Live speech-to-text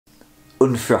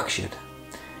Unfractured.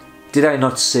 Did I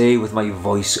not say with my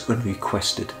voice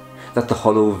unrequested that the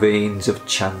hollow veins of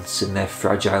chance in their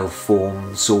fragile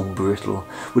form so brittle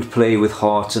would play with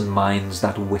hearts and minds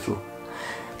that whittle?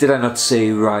 Did I not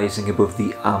say, rising above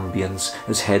the ambience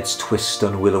as heads twist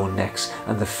on willow necks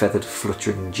and the feathered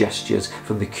fluttering gestures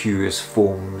from the curious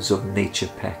forms of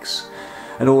nature pecks,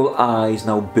 and all eyes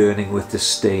now burning with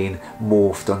disdain,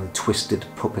 morphed on twisted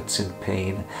puppets in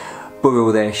pain,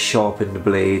 burrow their sharpened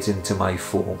blades into my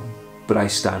form, but I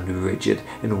stand rigid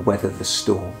and weather the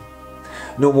storm.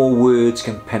 No more words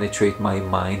can penetrate my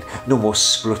mind, no more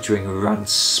spluttering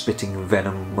rants spitting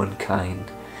venom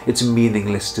unkind. It's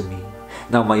meaningless to me.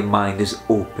 Now my mind is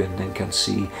open and can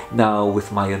see, now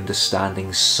with my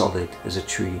understanding solid as a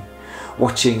tree,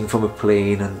 watching from a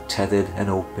plane untethered and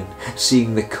open,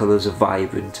 seeing the colours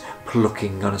vibrant,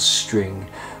 plucking on a string,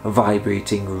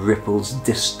 vibrating ripples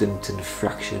distant and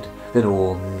fractured, then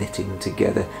all knitting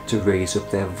together to raise up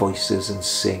their voices and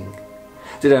sing.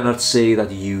 Did I not say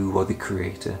that you are the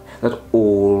creator, that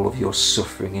all of your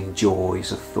suffering and joy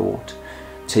is a thought?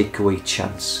 Take away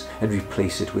chance and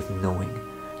replace it with knowing,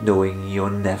 knowing you're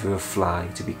never a fly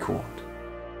to be caught.